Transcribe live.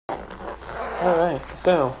Alright,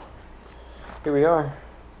 so here we are.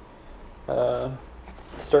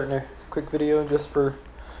 Starting a quick video just for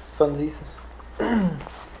funsies.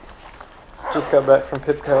 Just got back from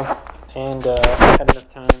Pipco and had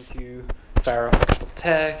enough time to fire off a couple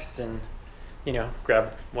texts and, you know,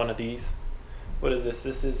 grab one of these. What is this?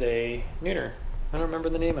 This is a neuter. I don't remember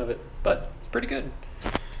the name of it, but it's pretty good.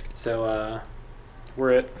 So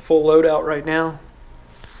we're at full loadout right now.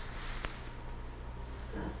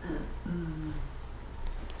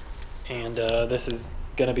 And this is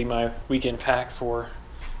gonna be my weekend pack for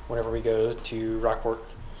whenever we go to Rockport.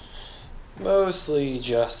 Mostly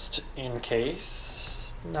just in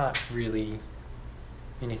case, not really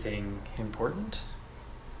anything important,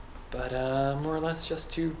 but more or less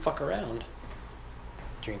just to fuck around,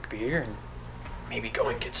 drink beer, and maybe go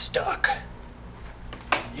and get stuck.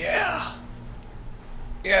 Yeah.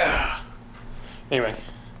 Anyway,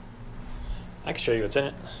 I can show you what's in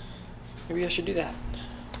it. Maybe I should do that.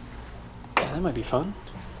 Yeah, that might be fun.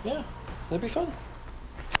 Yeah, that'd be fun.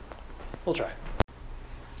 We'll try.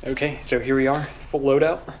 Okay, so here we are, full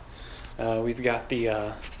loadout. We've got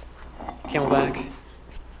the Camelbak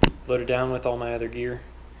loaded down with all my other gear.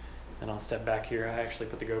 And I'll step back here. I actually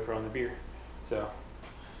put the GoPro on the beer. So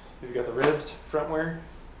we've got the ribs front wear,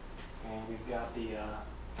 and we've got the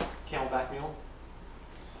Camelbak mule.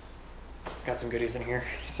 Got some goodies in here.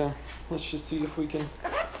 So let's just see if we can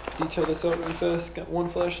detail this out really fast. Got one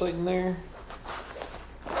flashlight in there.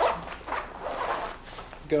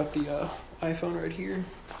 Got the iPhone right here.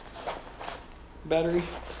 Battery.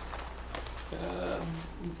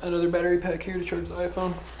 Another battery pack here to charge the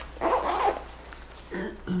iPhone.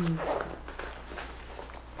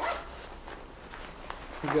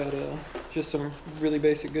 We got just some really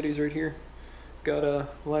basic goodies right here. Got a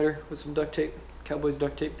lighter with some duct tape, Cowboys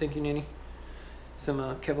duct tape, thank you Nanny. Some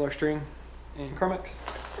Kevlar string and Carmex.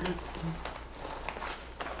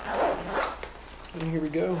 And here we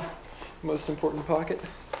go. Most important pocket.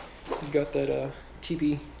 We've got that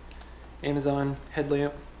TP Amazon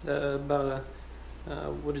headlamp, about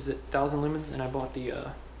what is it, 1,000 lumens, and I bought the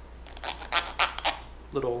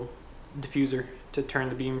little diffuser to turn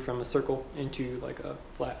the beam from a circle into like a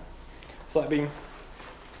flat beam.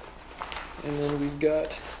 And then we've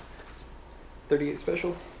got 38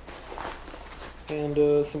 special and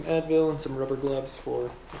some Advil and some rubber gloves for,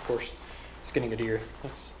 of course, skinning a deer.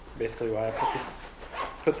 That's basically why I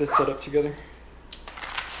put this setup together.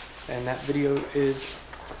 And that video is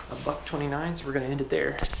 $1.29, so we're gonna end it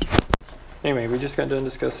there. Anyway, we just got done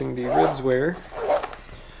discussing the Ribzwear.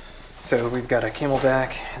 So we've got a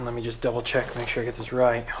Camelbak, and let me just double check, make sure I get this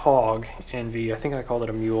right. HAWG NV. I think I called it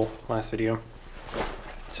a mule last video.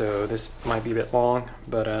 So this might be a bit long,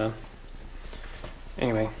 but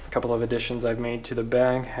anyway, a couple of additions I've made to the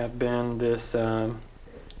bag have been this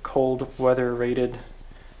cold weather rated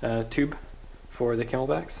tube for the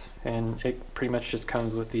Camelbaks, and it pretty much just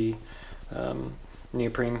comes with the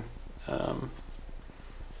neoprene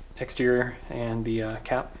exterior and the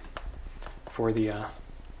cap for the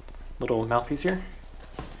little mouthpiece here.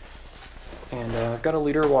 And I've got a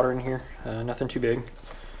liter of water in here, nothing too big.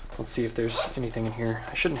 Let's see if there's anything in here.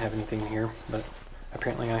 I shouldn't have anything in here, but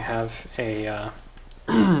apparently I have a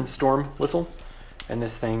storm whistle, and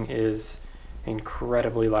this thing is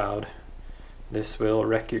incredibly loud. This will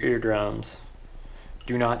wreck your eardrums.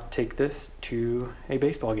 Do not take this to a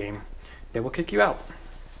baseball game. They will kick you out.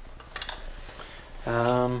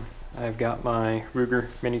 I've got my Ruger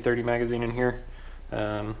Mini 30 magazine in here.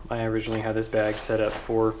 I originally had this bag set up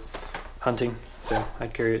for hunting, so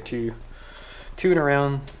I'd carry it to and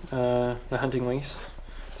around the hunting lease.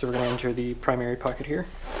 So we're going to enter the primary pocket here.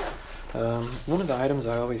 One of the items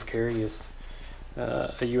I always carry is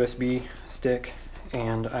a USB stick,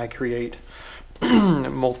 and I create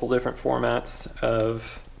multiple different formats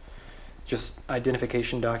of just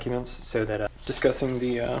identification documents, so that discussing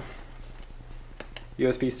the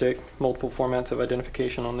USB stick, multiple formats of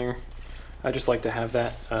identification on there. I just like to have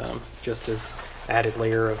that just as added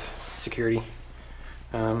layer of security.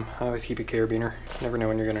 I always keep a carabiner. Never know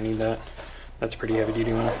when you're going to need that. That's pretty heavy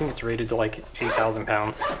duty one. I think it's rated to like 8,000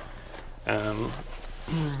 pounds.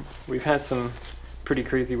 We've had some pretty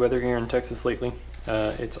crazy weather here in Texas lately.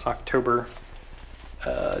 It's October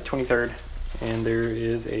 23rd, and there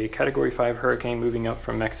is a Category 5 hurricane moving up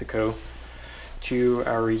from Mexico to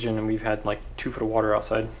our region, and we've had like 2 foot of water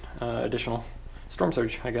outside, additional storm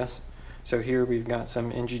surge, I guess. So here we've got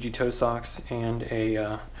some NGG toe socks and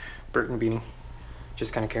a Burton beanie,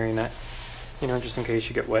 just kind of carrying that, you know, just in case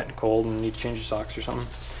you get wet and cold and need to change your socks or something.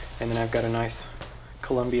 And then I've got a nice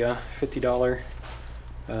Columbia $50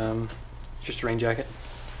 just rain jacket.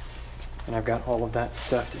 And I've got all of that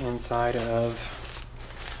stuffed inside of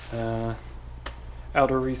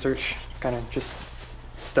outdoor research, kind of just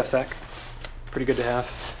stuff sack. Pretty good to have.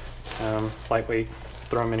 Lightweight,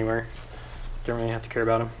 throw them anywhere. Don't really have to care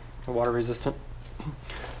about them. Water resistant.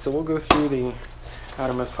 So we'll go through the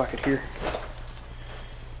outermost pocket here.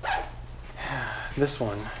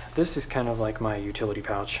 This is kind of like my utility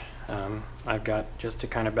pouch. I've got just to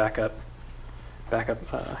kind of back up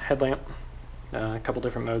headlamp, a couple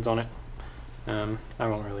different modes on it. I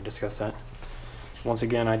won't really discuss that. Once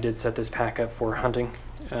again, I did set this pack up for hunting,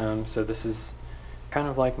 so this is kind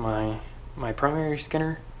of like my primary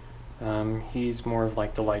skinner. He's more of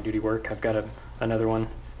like the light duty work. I've got another one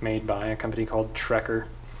made by a company called Trekker.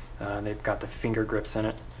 They've got the finger grips in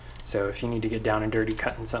it, so if you need to get down and dirty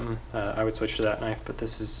cutting something, I would switch to that knife, but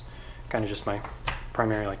this is kind of just my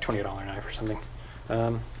primary like $20 knife or something.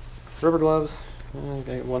 Rubber gloves,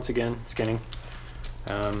 once again, skinning.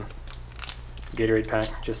 Gatorade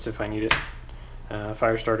pack, just if I need it.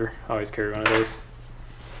 Fire starter, always carry one of those.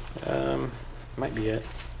 Might be it.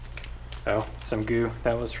 Oh, some goo.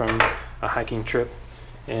 That was from a hiking trip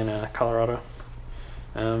in Colorado.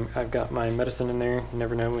 I've got my medicine in there. You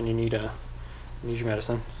never know when you need your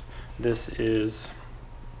medicine. This is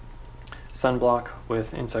sunblock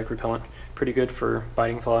with insect repellent. Pretty good for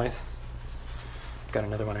biting flies. Got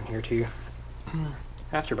another one in here too.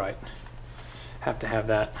 Afterbite. Have to have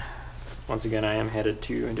that. Once again, I am headed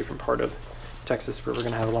to a different part of Texas where we're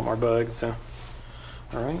going to have a lot more bugs. So,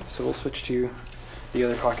 alright, so we'll switch to the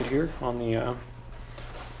other pocket here on the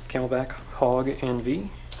Camelbak HAWG NV.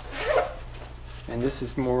 And this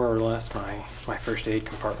is more or less my first aid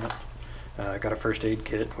compartment. I got a first aid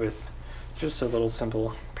kit with just a little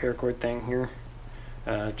simple paracord thing here.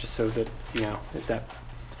 Just so that, you know, if that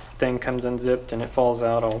thing comes unzipped and it falls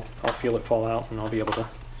out, I'll feel it fall out and I'll be able to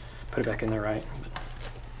put it back in there right. But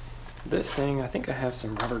this thing, I think I have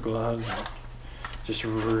some rubber gloves and just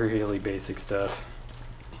really basic stuff.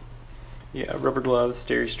 Yeah, rubber gloves,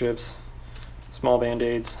 steri strips, small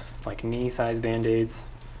band-aids, like knee-size band-aids,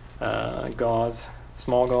 gauze,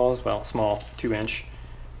 small gauze, well, small, 2-inch,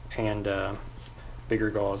 and bigger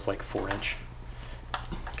gauze, like 4-inch.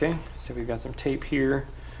 Okay, so we've got some tape here,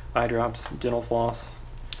 eye drops, dental floss,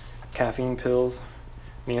 caffeine pills,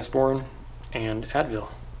 Neosporin, and Advil.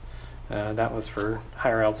 That was for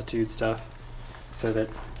higher altitude stuff, so that,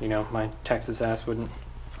 you know, my Texas ass wouldn't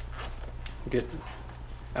get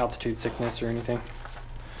altitude sickness or anything.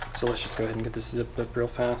 So let's just go ahead and get this zipped up real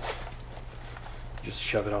fast. Just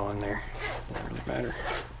shove it all in there. Doesn't really matter.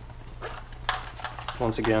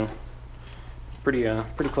 Once again, pretty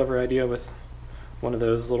clever idea with one of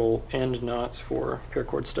those little end knots for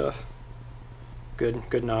paracord stuff.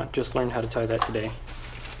 Good knot. Just learned how to tie that today.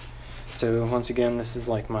 So once again, this is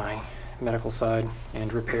like my medical side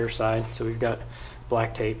and repair side. So we've got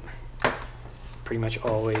black tape, pretty much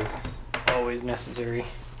always necessary.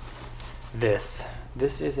 This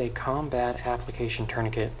is a combat application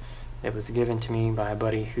tourniquet that was given to me by a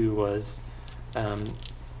buddy who was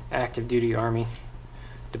active duty Army,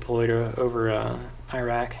 deployed over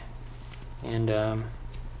Iraq, and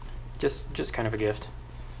just kind of a gift,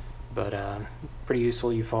 but pretty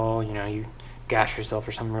useful. You fall, you know, you gash yourself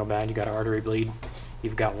or something real bad, you got an artery bleed,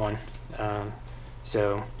 you've got one.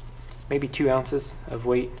 So maybe 2 ounces of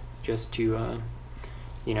weight just to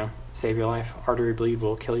you know, save your life. Artery bleed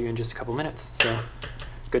will kill you in just a couple minutes, so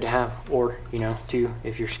good to have. Or, you know, too,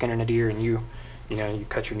 if you're skinning a deer and you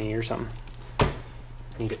cut your knee or something,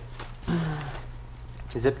 need it.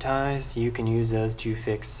 Zip ties, you can use those to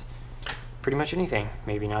fix pretty much anything,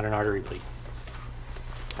 maybe not an artery bleed.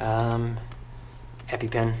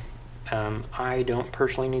 EpiPen. I don't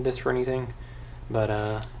personally need this for anything,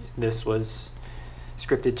 but this was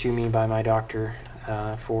scripted to me by my doctor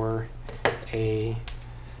for a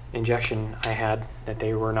injection I had that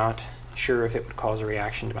they were not sure if it would cause a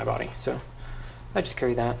reaction to my body, so I just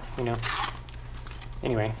carry that, you know.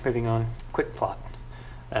 Anyway, moving on. Quick plot.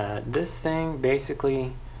 This thing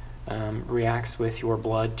basically reacts with your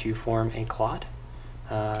blood to form a clot.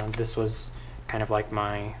 This was kind of like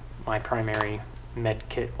my primary med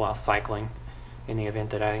kit while cycling in the event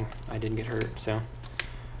that I didn't get hurt. So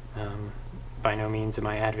by no means am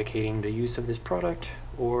I advocating the use of this product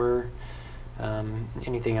or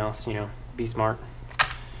anything else. You know, be smart,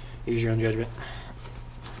 use your own judgment.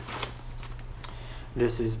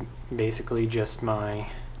 This is basically just my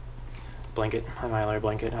blanket, my mylar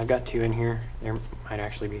blanket. I've got 2 in here. There might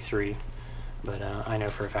actually be 3, but I know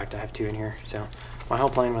for a fact I have 2 in here. So my whole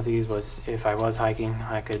plan with these was, if I was hiking,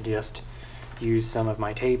 I could just use some of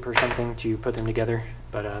my tape or something to put them together,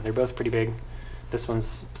 but they're both pretty big. This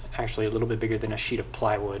one's actually a little bit bigger than a sheet of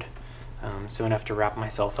plywood, so enough to wrap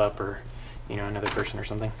myself up or, you know, another person or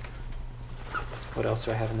something. What else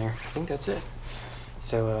do I have in there? I think that's it.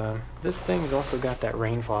 So this thing's also got that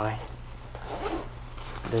rain fly.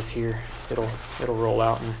 This here, it'll roll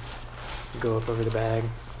out and go up over the bag,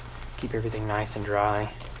 keep everything nice and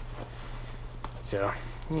dry. So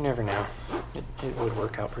you never know, it would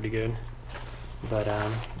work out pretty good. But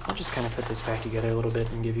I'll just kind of put this back together a little bit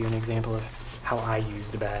and give you an example of how I use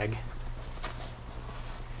the bag.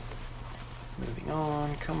 Moving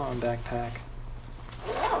on, come on backpack.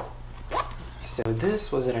 So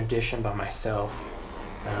this was an addition by myself.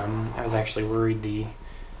 I was actually worried the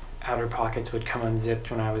outer pockets would come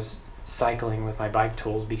unzipped when I was cycling with my bike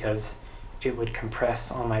tools because it would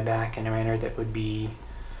compress on my back in a manner that would be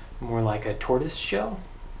more like a tortoise shell.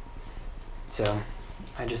 So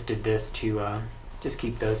I just did this to just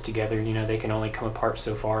keep those together. You know, they can only come apart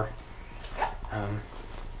so far.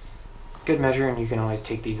 Good measure, and you can always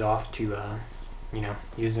take these off to you know,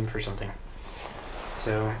 use them for something.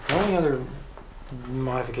 So the only other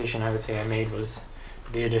modification I would say I made was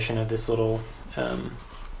the addition of this little I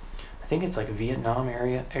think it's like a Vietnam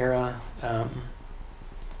era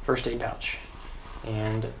first aid pouch,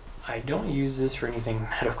 and I don't use this for anything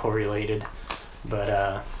medical related,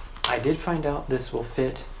 but I did find out this will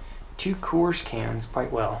fit 2 Coors cans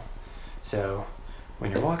quite well. So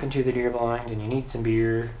when you're walking to the deer blind and you need some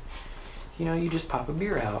beer, you know, you just pop a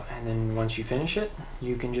beer out, and then once you finish it,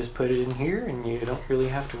 you can just put it in here, and you don't really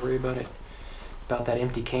have to worry about that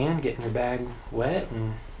empty can getting your bag wet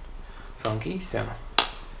and funky. So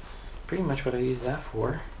pretty much what I use that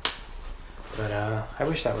for. But I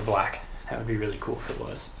wish that were black. That would be really cool if it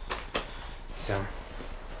was. So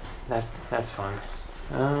that's fun.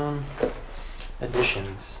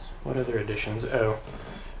 Additions. What other additions? Oh,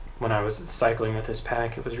 when I was cycling with this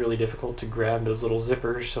pack, it was really difficult to grab those little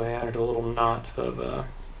zippers, so I added a little knot of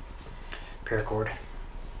paracord.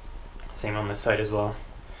 Same on this side as well.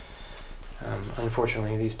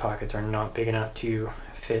 Unfortunately, these pockets are not big enough to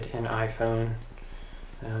fit an iPhone.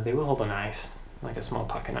 They will hold a knife, like a small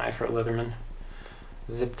pocket knife or a Leatherman.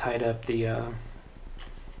 Zip tied up the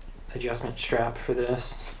adjustment strap for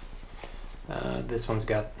this. This one's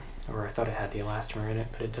got, or I thought it had the elastomer in it,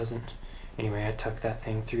 but it doesn't. Anyway, I tucked that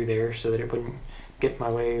thing through there so that it wouldn't get in my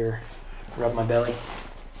way or rub my belly.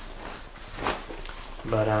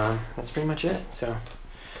 But that's pretty much it. So,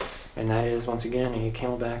 and that is once again a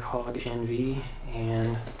Camelbak HAWG NV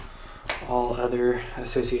and all other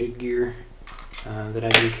associated gear that I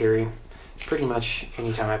do carry. Pretty much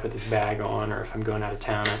anytime I put this bag on, or if I'm going out of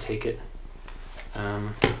town, I take it.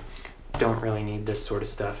 Don't really need this sort of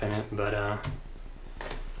stuff in it, but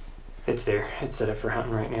it's there. It's set up for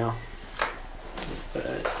hunting right now.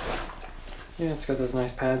 But yeah, it's got those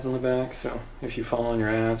nice pads on the back, so if you fall on your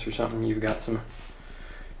ass or something, you've got some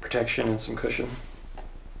protection and some cushion.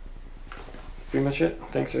 Pretty much it.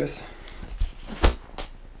 Thanks, guys.